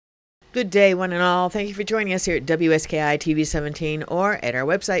Good day, one and all. Thank you for joining us here at WSKI TV 17 or at our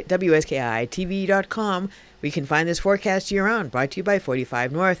website, WSKITV.com. We can find this forecast year-round, brought to you by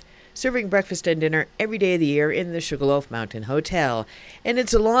 45 North, serving breakfast and dinner every day of the year in the Sugarloaf Mountain Hotel. And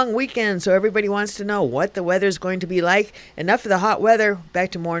it's a long weekend, so everybody wants to know what the weather's going to be like. Enough of the hot weather,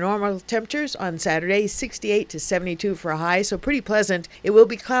 back to more normal temperatures on Saturday, 68 to 72 for a high, so pretty pleasant. It will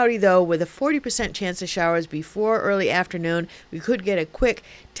be cloudy, though, with a 40% chance of showers before early afternoon. We could get a quick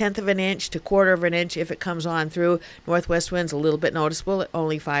 1/10 of an inch to 1/4 of an inch if it comes on through. Northwest winds a little bit noticeable at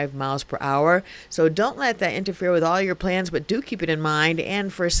only 5 miles per hour. So don't let that interfere with all your plans, but do keep it in mind.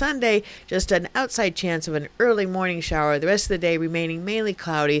 And for Sunday, just an outside chance of an early morning shower. The rest of the day remaining mainly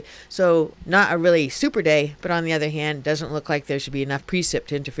cloudy. So not a really super day, but on the other hand, doesn't look like there should be enough precip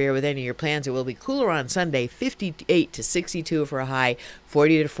to interfere with any of your plans. It will be cooler on Sunday, 58 to 62 for a high,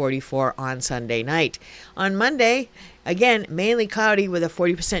 40 to 44 on Sunday night. On Monday, again, mainly cloudy with a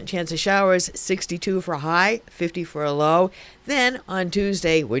 40% chance of showers, 62 for a high, 50 for a low. Then on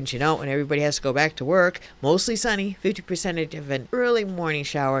Tuesday, wouldn't you know, when everybody has to go back to work, mostly sunny, 50% of an early morning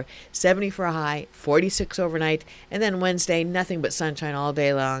shower, 70 for a high, 46 overnight. And then Wednesday, nothing but sunshine all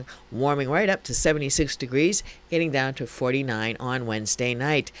day long, warming right up to 76 degrees, getting down to 49 on Wednesday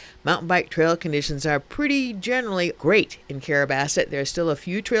night. Mountain bike trail conditions are pretty generally great in Carrabassett. There are still a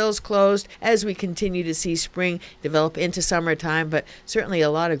few trails closed as we continue to see spring develop into summertime, but certainly a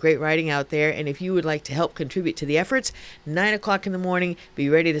lot of great riding out there. And if you would like to help contribute to the efforts, 9 o'clock in the morning, be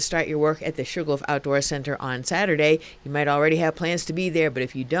ready to start your work at the Sugarloaf Outdoor Center on Saturday. You might already have plans to be there, but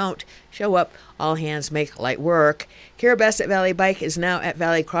if you don't, show up. All hands make light work. Carrabassett Valley Bike is now at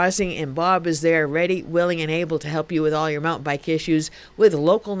Valley Crossing, and Bob is there ready, willing, and able to help you with all your mountain bike issues with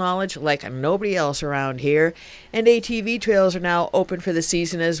local knowledge like nobody else around here. And ATV trails are now open for the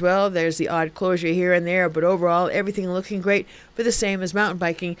season as well. There's the odd closure here and there, but overall, everything looking great for the same as mountain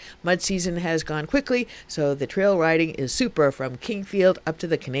biking. Mud season has gone quickly, so the trail riding is super from Kingfield up to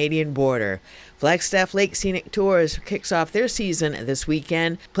the Canadian border. Flagstaff Lake Scenic Tours kicks off their season this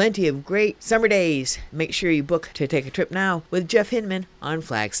weekend. Plenty of great summer days. Make sure you book to take a trip now with Jeff Hinman on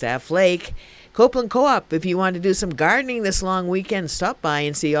Flagstaff Lake. Copeland Co-op, if you want to do some gardening this long weekend, stop by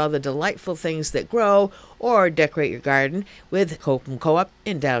and see all the delightful things that grow or decorate your garden with Copeland Co-op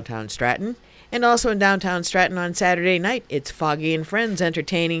in downtown Stratton. And also in downtown Stratton on Saturday night, it's Foggy and Friends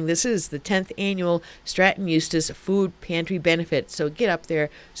entertaining. This is the 10th annual Stratton Eustis Food Pantry Benefit. So get up there,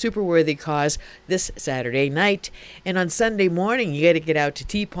 super worthy cause this Saturday night. And on Sunday morning, you got to get out to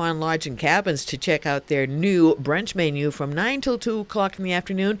Teapon Lodge and Cabins to check out their new brunch menu from 9 till 2 o'clock in the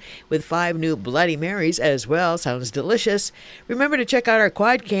afternoon with 5 new Bloody Marys as well. Sounds delicious. Remember to check out our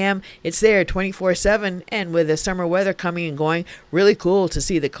quad cam. It's there 24/7, and with the summer weather coming and going, really cool to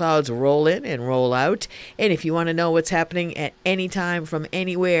see the clouds roll in and roll out. And if you want to know what's happening at any time from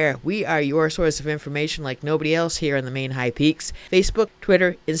anywhere, we are your source of information like nobody else here on the Main High Peaks. Facebook,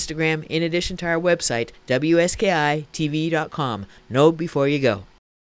 Twitter, Instagram, in addition to our website, WSKITV.com. Know before you go.